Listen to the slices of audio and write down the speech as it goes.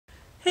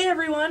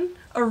everyone,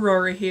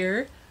 Aurora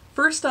here.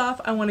 First off,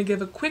 I want to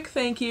give a quick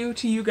thank you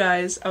to you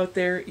guys out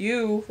there,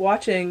 you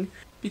watching,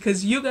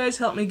 because you guys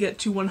helped me get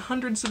to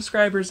 100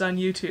 subscribers on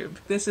YouTube.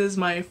 This is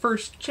my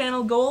first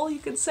channel goal, you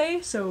could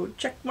say, so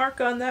check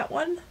mark on that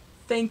one.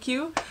 Thank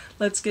you.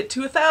 Let's get to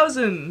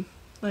 1,000.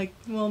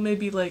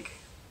 Maybe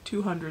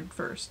 200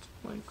 first.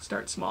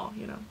 Start small,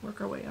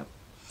 work our way up.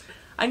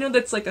 I know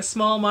that's a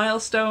small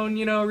milestone,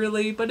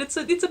 really, but it's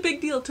a big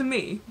deal to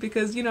me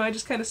because, I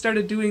just kind of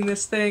started doing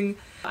this thing.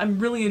 I'm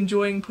really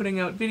enjoying putting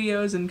out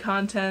videos and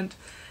content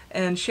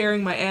and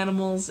sharing my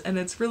animals, and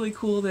it's really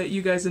cool that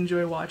you guys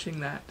enjoy watching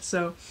that.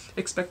 So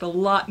expect a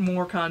lot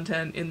more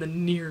content in the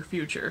near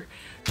future.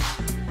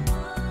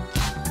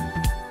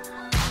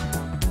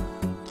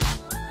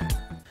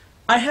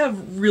 I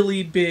have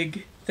really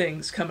big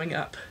things coming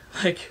up,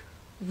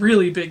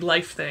 really big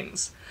life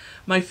things.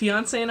 My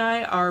fiance and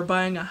I are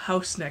buying a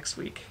house next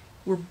week.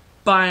 We're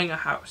buying a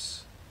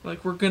house.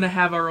 We're gonna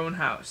have our own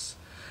house.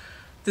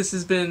 This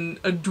has been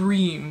a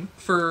dream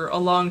for a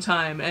long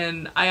time,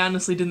 and I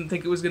honestly didn't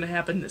think it was gonna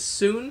happen this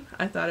soon.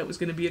 I thought it was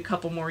gonna be a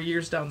couple more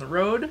years down the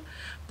road,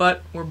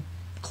 but we're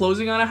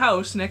closing on a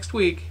house next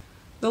week.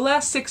 The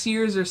last 6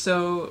 years or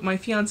so, my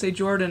fiance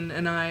Jordan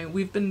and I,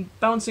 we've been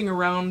bouncing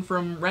around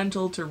from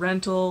rental to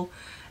rental,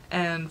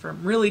 and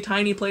from really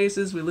tiny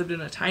places. We lived in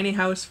a tiny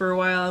house for a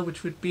while,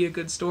 which would be a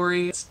good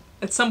story.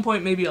 At some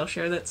point maybe I'll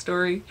share that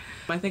story.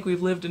 I think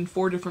we've lived in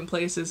 4 different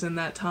places in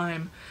that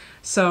time.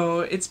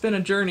 So it's been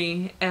a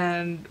journey,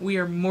 and we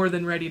are more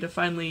than ready to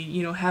finally,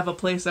 have a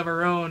place of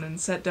our own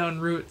and set down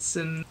roots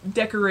and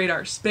decorate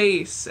our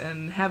space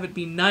and have it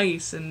be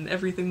nice and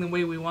everything the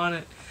way we want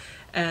it.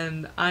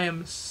 And I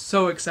am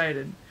so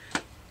excited.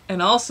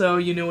 And also,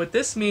 you know what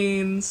this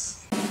means.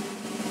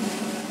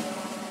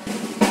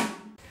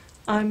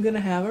 I'm gonna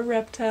have a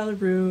reptile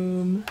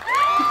room.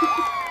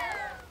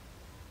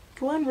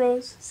 Go on,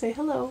 Rose, say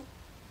hello.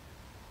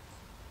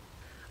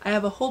 I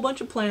have a whole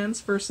bunch of plans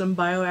for some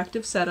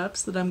bioactive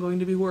setups that I'm going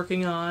to be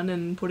working on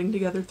and putting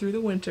together through the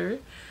winter,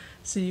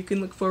 so you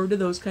can look forward to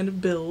those kind of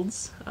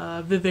builds,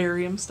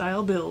 vivarium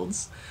style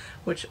builds,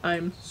 which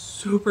I'm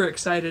super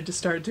excited to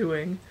start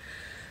doing.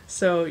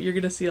 So you're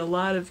going to see a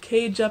lot of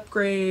cage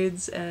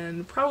upgrades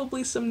and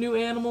probably some new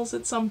animals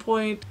at some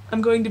point.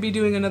 I'm going to be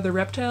doing another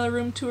reptile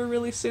room tour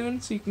really soon,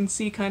 so you can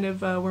see kind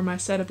of where my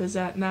setup is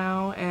at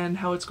now and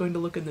how it's going to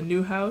look in the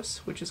new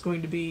house, which is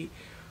going to be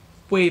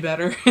way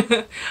better.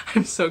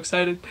 I'm so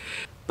excited.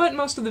 But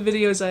most of the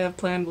videos I have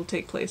planned will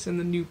take place in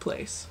the new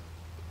place.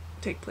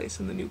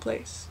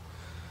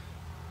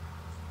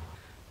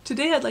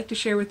 Today I'd like to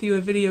share with you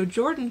a video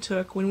Jordan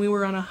took when we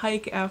were on a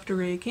hike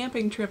after a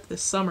camping trip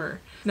this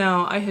summer.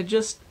 Now, I had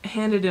just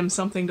handed him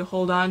something to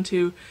hold on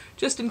to,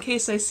 just in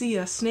case I see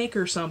a snake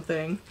or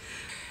something.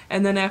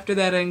 And then after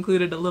that I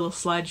included a little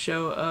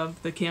slideshow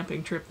of the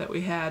camping trip that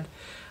we had.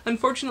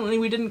 Unfortunately,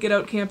 we didn't get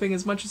out camping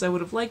as much as I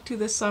would have liked to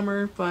this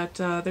summer, but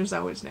there's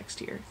always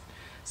next year.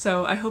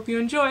 So I hope you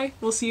enjoy.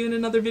 We'll see you in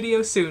another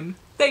video soon.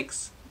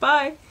 Thanks!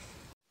 Bye!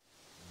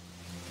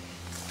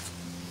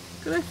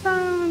 Good, I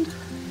found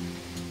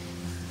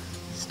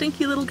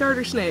stinky little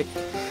garter snake.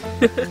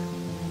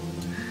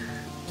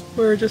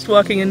 We're just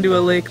walking into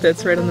a lake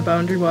that's right on the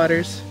Boundary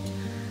Waters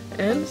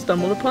and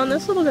stumbled upon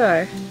this little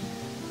guy.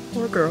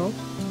 Or girl.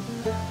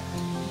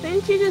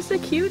 Ain't you just a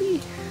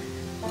cutie?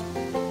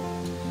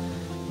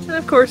 And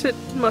of course it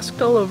musked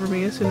all over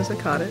me as soon as I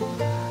caught it.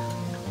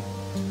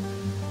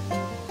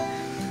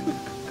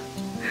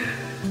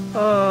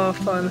 Oh,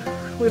 fun.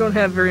 We don't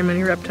have very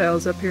many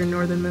reptiles up here in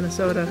northern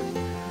Minnesota,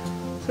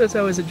 so it's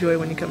always a joy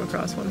when you come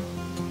across one.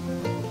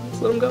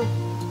 Let's let them go.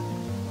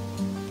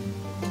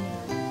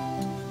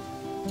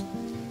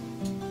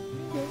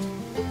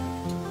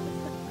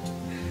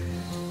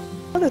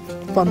 What a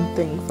fun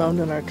thing found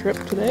on our trip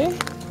today.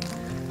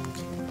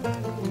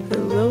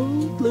 Hello,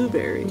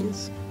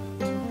 blueberries.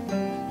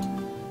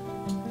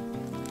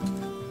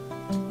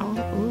 All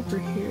over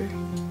here.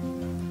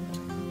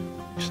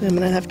 Actually, I'm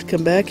gonna have to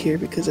come back here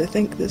because I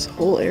think this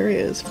whole area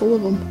is full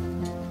of them.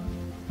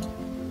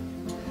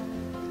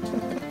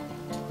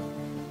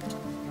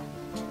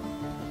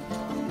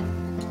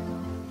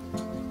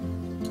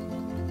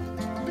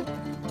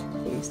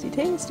 Tasty,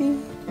 tasty.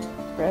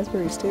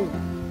 Raspberries too.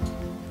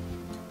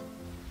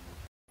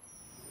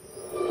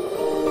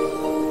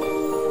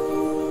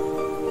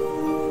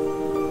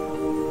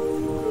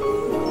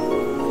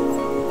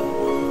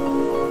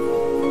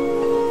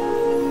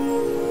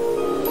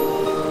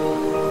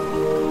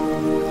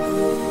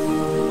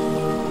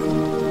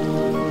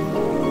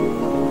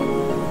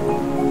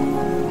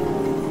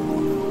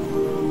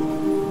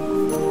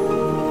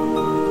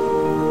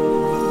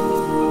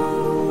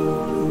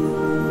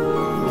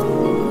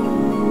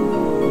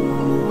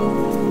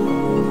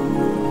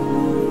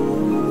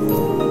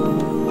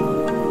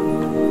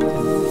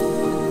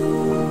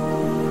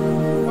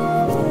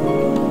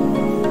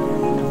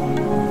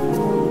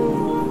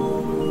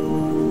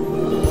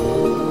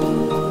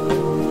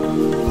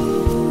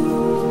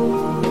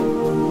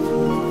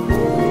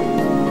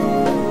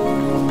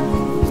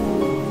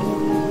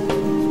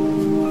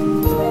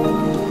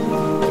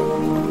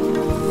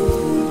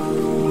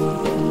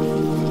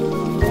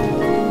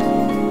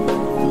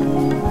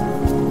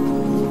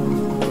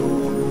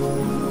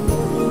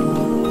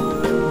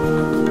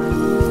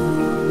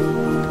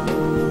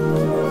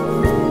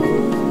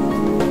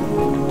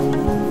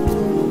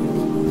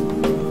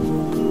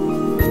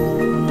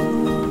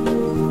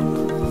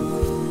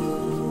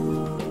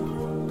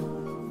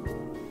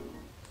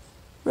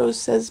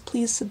 just says,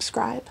 please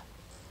subscribe.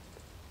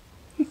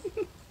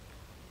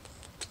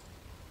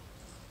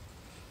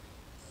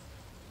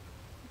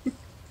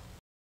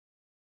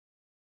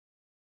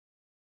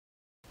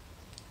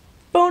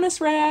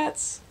 Bonus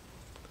rats!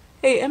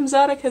 Hey,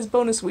 Mzotic has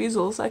bonus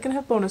weasels. I can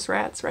have bonus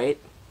rats, right?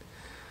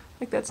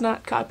 Like, that's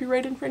not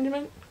copyright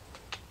infringement?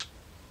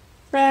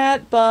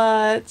 Rat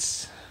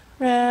butts.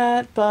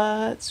 Rat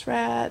butts.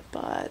 Rat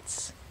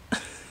butts.